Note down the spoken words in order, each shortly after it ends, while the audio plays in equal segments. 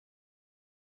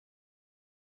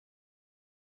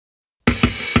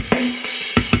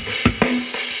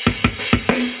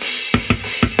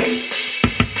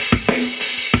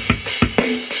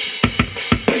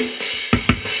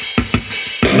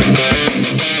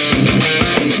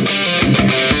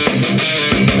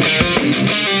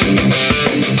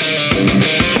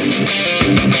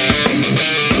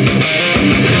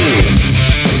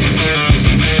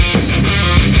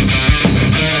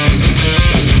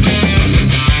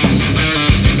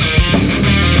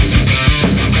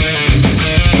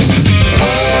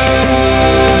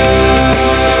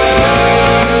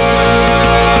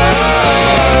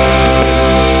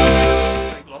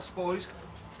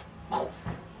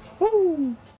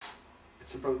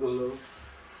It's about the love.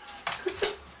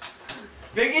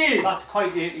 Vicky! That's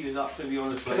quite 80s, that, to be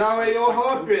honest. Is that where your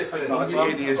heart bracelet? Oh, it's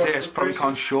 80s this. Probably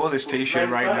can't show this t-shirt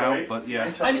right now, but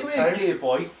yeah. Anyway, gay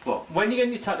boy, when are you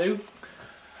getting your tattoo?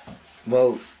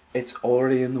 Well, it's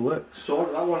already in the works.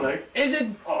 Sorted that one out. Is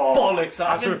it bollocks?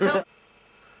 I can tell.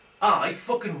 Aye,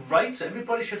 fucking right.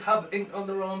 Everybody should have ink on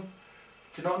their arm.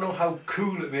 Do you not know how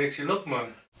cool it makes you look,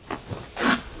 man?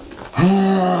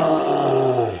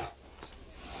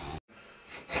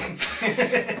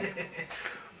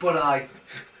 But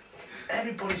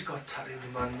everybody's got tattoos,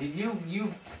 man.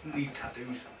 You need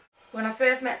tattoos. When I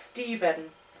first met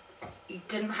Stephen, he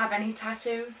didn't have any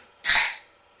tattoos,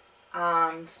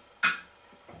 and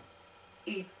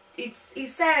he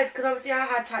said, because obviously I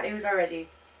had tattoos already,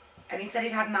 and he said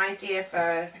he'd had an idea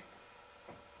for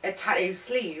a tattoo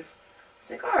sleeve. I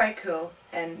was like, alright, cool.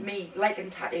 And me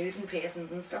liking tattoos and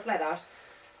piercings and stuff like that,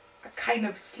 I kind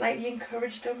of slightly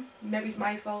encouraged him. Maybe it's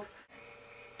my fault.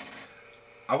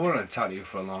 I wanted a tattoo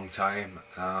for a long time.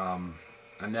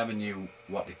 I never knew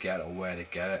what to get or where to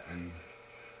get it, and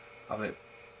I've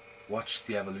watched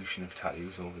the evolution of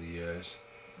tattoos over the years.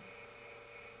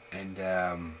 And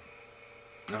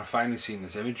I've finally seen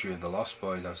this imagery of the Lost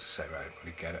Boys. I was just like, right, I've got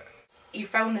to get it. He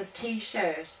found this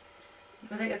t-shirt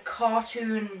with like a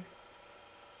cartoon,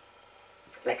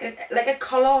 like a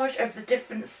collage of the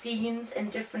different scenes in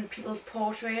different people's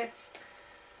portraits,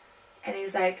 and he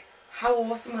was like, how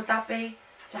awesome would that be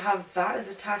to have that as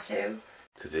a tattoo?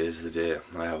 Today's the day.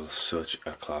 I have such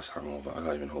a class hangover. I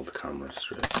can't even hold the camera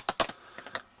straight.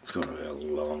 It's going to be a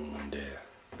long day.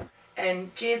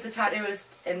 And Jade the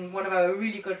tattooist and one of our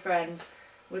really good friends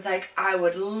was like, I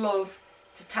would love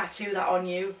to tattoo that on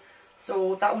you.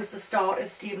 So that was the start of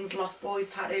Stephen's Lost Boys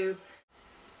tattoo.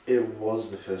 It was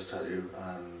the first tattoo,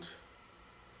 and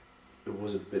it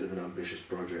was a bit of an ambitious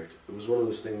project. It was one of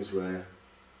those things where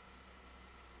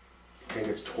it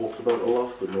gets talked about a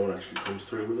lot, but no one actually comes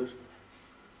through with it.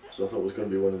 So I thought it was going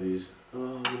to be one of these,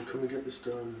 oh, I'm going to come and get this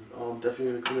done, oh, I'm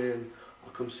definitely going to come in,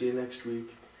 I'll come see you next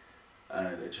week.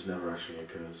 And it just never actually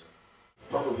occurs.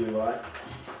 Probably why.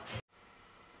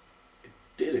 It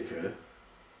did occur,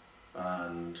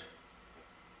 and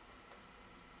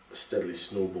steadily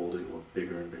snowballed into a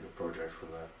bigger and bigger project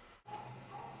from there.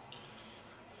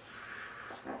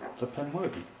 Is the pen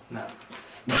working? No.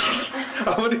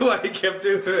 I wonder why he kept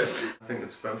doing it. I think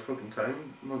it's about fucking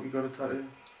time Monkey got a tattoo.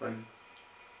 Like,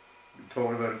 been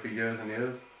talking about it for years and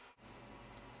years.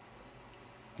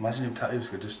 Imagine if tattoos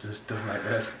could just done like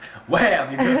this.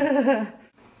 Wham! You do it.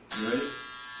 You ready?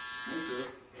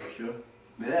 Sure.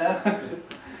 Yeah.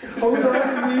 Hold on.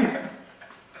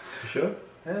 You sure?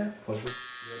 Yeah. Possibly.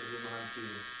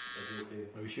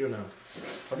 Are we sure now?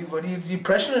 What are you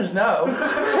pressuring us now?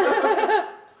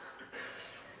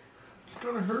 It's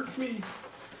gonna hurt me.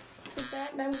 Is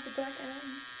that now with the black arm?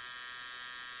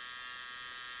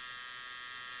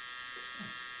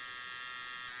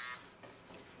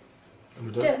 And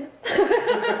we're done.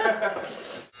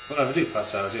 Well, I do pass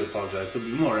out, I do apologise, but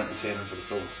it'll be more entertaining for the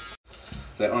film.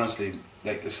 Like, honestly,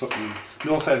 like, this fucking...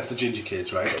 No offence to ginger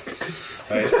kids, right?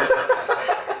 Right?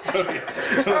 Sorry.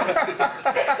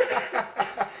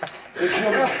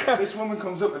 This woman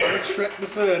comes up and said, Shrek the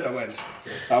Third, I went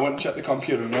and checked the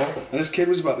computer, no? And this kid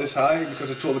was about this high, and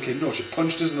because I told the kid, no, she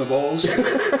punched us in the balls.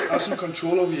 Have some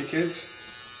control over your kids.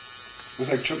 It was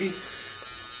like Chucky.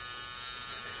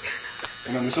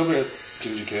 And then this other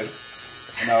ginger kid,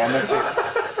 and now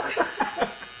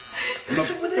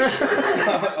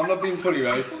I'm not being funny,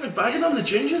 right? Fucking bagging on the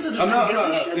gingers. I'm not.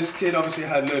 This kid obviously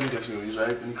had learning difficulties,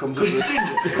 right? And he comes up with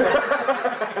ginger.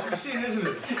 That's what you're saying, isn't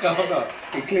it? No, I'm not.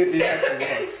 He clearly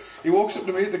actually was. He walks up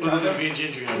to me at the counter. Well, being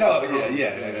ginger. No,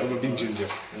 yeah, I'm being ginger.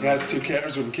 He has two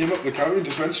carers with him. Came up to the counter and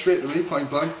just went straight to me, point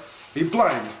blank. Are you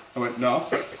blind? I went, no.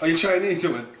 Are you Chinese?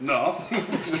 I went, no. I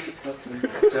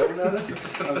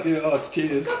was getting a lot of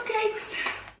cheers. Cupcakes!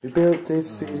 We built this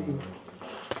city.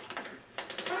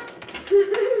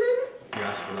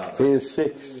 Phase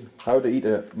 6. How to eat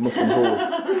a muffin whole.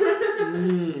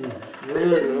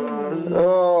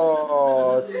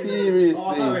 Oh,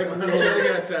 seriously.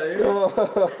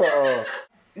 Oh.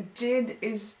 Jade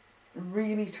is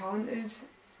really talented,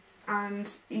 and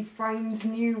he finds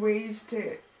new ways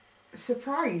to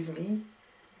surprise me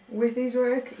with his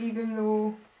work, even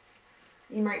though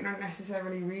he might not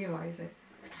necessarily realise it.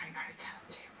 I try not to tell him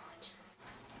too much.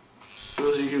 For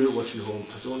those of you who are watching at home,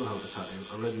 I don't know how to tattoo.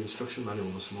 I read the instruction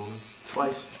manual this morning.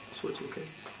 Twice, so it's okay.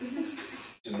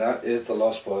 And that is the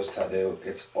Lost Boys tattoo.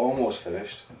 It's almost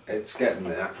finished. It's getting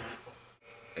there.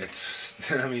 It's,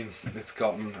 I mean, it's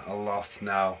gotten a lot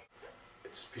now.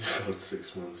 It's been about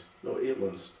 6 months. No, 8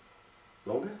 months.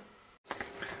 Longer?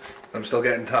 I'm still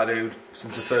getting tattooed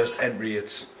since the first entry.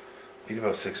 It's been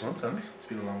about 6 months, hasn't it? It's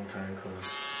been a long time coming.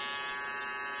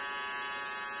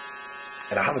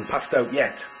 And I haven't passed out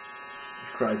yet.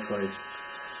 You've cried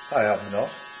twice. I have not.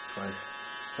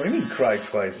 Twice. What do you mean cried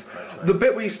twice? The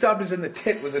bit where you stabbed us in the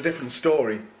tit was a different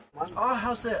story. Oh,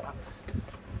 how's the...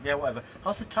 Yeah, whatever.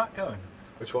 How's the tat going?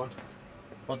 Which one?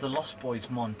 Well, the Lost Boys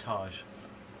montage.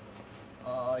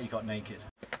 Oh, you got naked.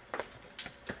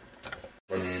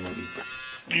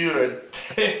 You're a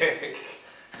dick.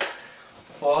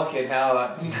 Fucking hell,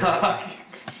 that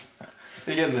nice.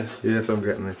 Are you getting this? Yes, I'm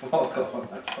getting this. Oh, God.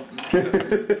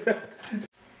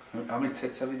 How many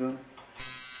tits have you done?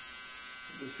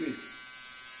 This week.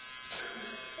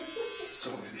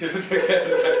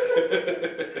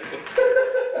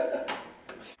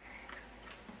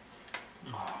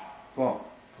 What?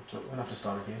 We're gonna have to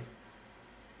start again.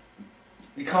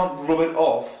 You can't rub it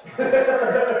off.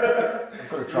 I've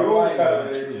got a travel line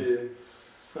next week.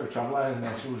 I've got a travel line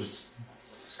next week. We'll just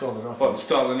scald it off. What,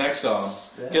 start the next arm?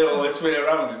 Yeah. Get all this way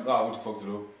around it? Oh, I would have fucked it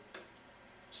up.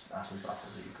 Just acid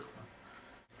baffles that you cook, man.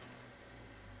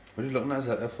 What are you looking at? Is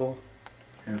that F4?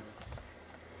 Yeah.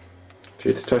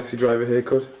 Jade's taxi driver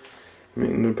haircut.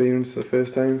 Meeting the parents for the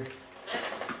first time.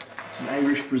 It's an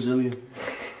Irish Brazilian.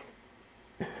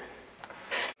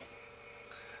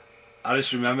 I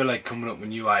just remember like coming up with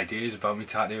new ideas about me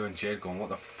tattoo and Jade going, what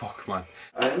the fuck, man?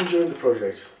 I am enjoying the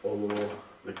project, although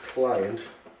the client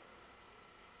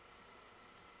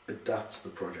adapts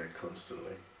the project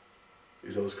constantly.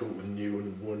 He's always come up with new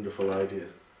and wonderful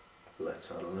ideas.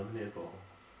 Let's add a lemonade ball.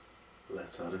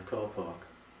 Let's add a car park.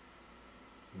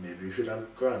 Maybe we should add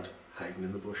Grant hiding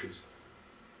in the bushes.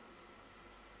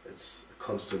 It's a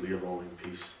constantly evolving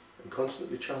piece and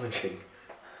constantly challenging.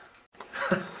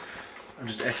 I'm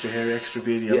just extra hairy, extra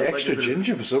beady. Yeah, extra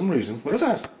ginger for some reason. Look at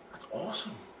that. That's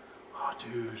awesome. Oh,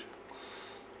 dude.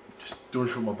 Just doing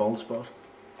it from my bald spot.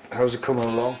 How's it coming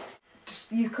along?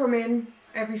 Just you come in,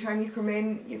 every time you come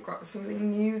in, you've got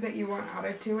something new that you want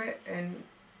added to it, and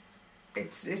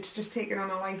it's just taken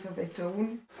on a life of its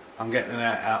own. I'm getting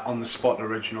an on the spot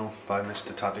original by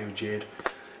Mr. Tattoo Jade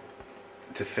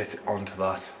to fit onto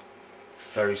that. It's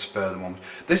very spur of the moment.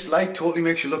 This light totally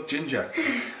makes you look ginger.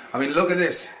 I mean, look at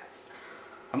this.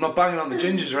 I'm not banging on the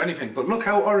gingers or anything, but look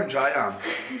how orange I am.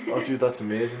 Oh, dude, that's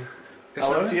amazing.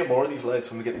 I'll have to get more of these lights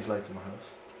when we get these lights in my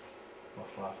house. Not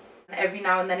flat. Every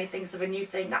now and then he thinks of a new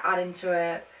thing to add into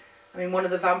it. I mean, one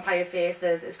of the vampire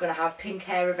faces is going to have pink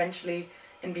hair eventually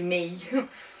and be me.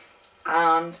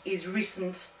 And his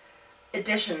recent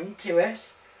addition to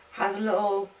it has a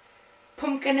little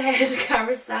pumpkin head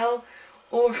carousel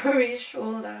over his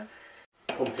shoulder.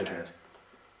 Pumpkinhead.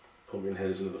 Pumpkinhead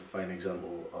is another fine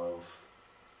example of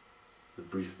the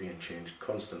brief being changed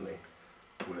constantly,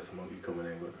 with Monkey coming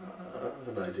in going, I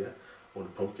have an idea. I want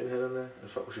a pumpkin head in there. In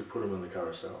fact, we should put him on the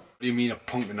carousel. What do you mean a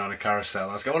pumpkin on a carousel?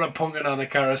 I was going, I want a pumpkin on a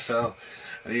carousel.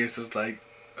 And he was just like,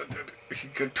 he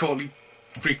got totally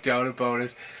freaked out about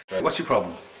it. What's your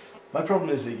problem? My problem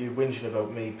is that you're whinging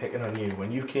about me picking on you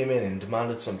when you came in and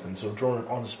demanded something, so drawn it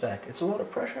on the spec. It's a lot of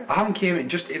pressure. I haven't came in,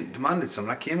 just demanded something.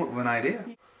 I came up with an idea.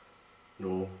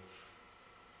 No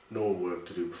work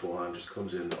to do beforehand, just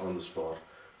comes in on the spot,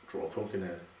 draw a pumpkin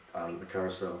head and the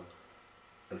carousel,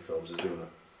 and films is doing it.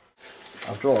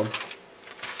 I've drawn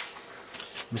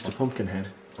Mr. Pumpkinhead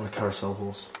on a carousel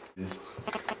horse.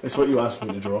 It's what you asked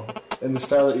me to draw, in the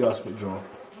style that you asked me to draw.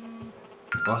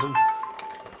 Awesome.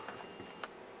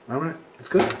 Alright, it's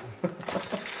good.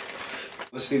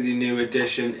 Obviously the new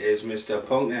addition is Mr.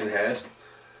 Pumpkinhead.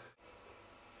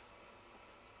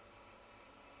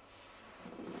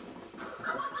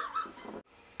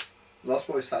 Lost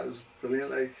Boys tattoo was brilliant,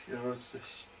 like, you know, it's a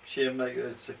shame like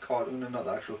it's a cartoon and not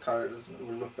the actual characters. It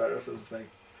would look better if it was like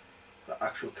the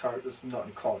actual characters, not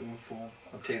in cartoon form.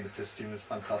 I'm taking the piss, team, it's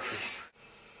fantastic.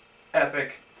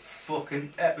 Epic.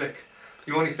 Fucking epic.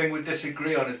 The only thing we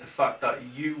disagree on is the fact that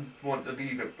you want to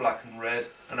leave it black and red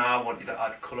and I want you to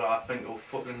add colour. I think it'll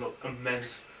fucking look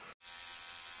immense.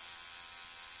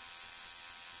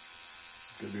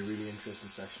 It's going to be a really interesting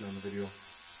section on the video.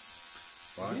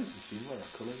 Why? You see where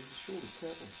that colour is the shoulders,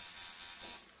 careful.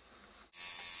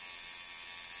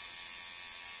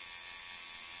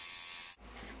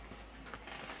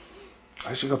 I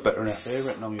actually got better in FA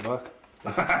written on my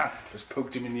back. Just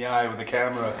poked him in the eye with the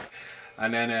camera.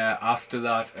 And then after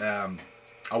that,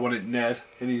 I wanted Ned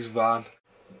in his van.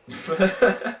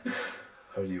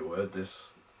 How do you word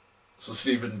this? So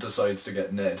Stephen decides to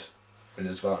get Ned in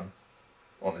his van,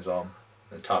 on his arm,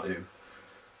 a tattoo.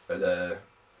 But,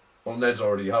 well, Ned's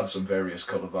already had some various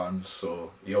colour vans,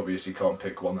 so he obviously can't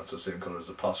pick one that's the same colour as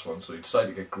the past one, so he decided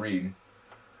to get green.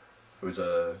 It was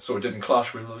so it didn't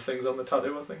clash with other things on the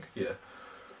tattoo, I think. Yeah.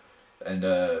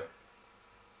 And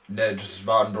Ned's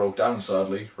van broke down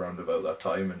sadly around about that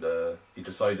time, and he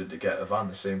decided to get a van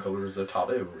the same colour as the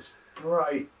tattoo. It was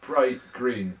bright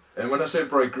green. And when I say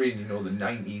bright green, you know, the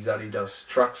 90s Adidas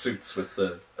tracksuits with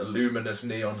the luminous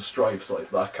neon stripes, like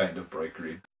that kind of bright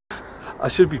green. I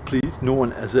should be pleased, no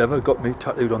one has ever got me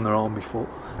tattooed on their arm before,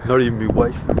 not even my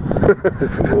wife.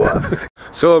 Wow.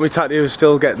 So my tattoo is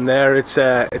still getting there. It's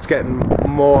getting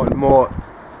more and more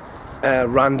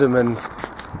random and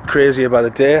crazier by the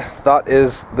day. That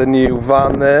is the new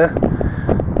van there.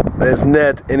 There's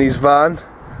Ned in his van.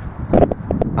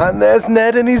 And there's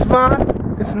Ned in his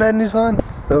van. It's Ned in his van.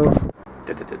 So.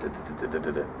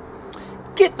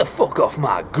 Get the fuck off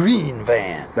my green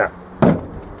van! Nah.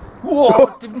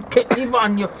 Whoa, didn't kick me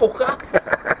van, you fucker!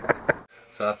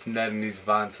 So that's Ned in his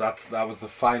van, so that was the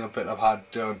final bit I've had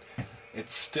done.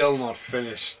 It's still not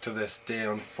finished to this day,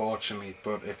 unfortunately,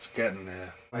 but it's getting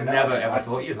there. I never ever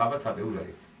thought you'd have a tattoo,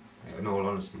 like, in all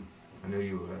honesty. I knew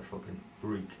you were a fucking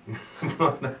freak.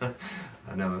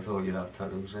 I never thought you'd have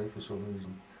tattoos, like, for some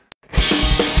reason.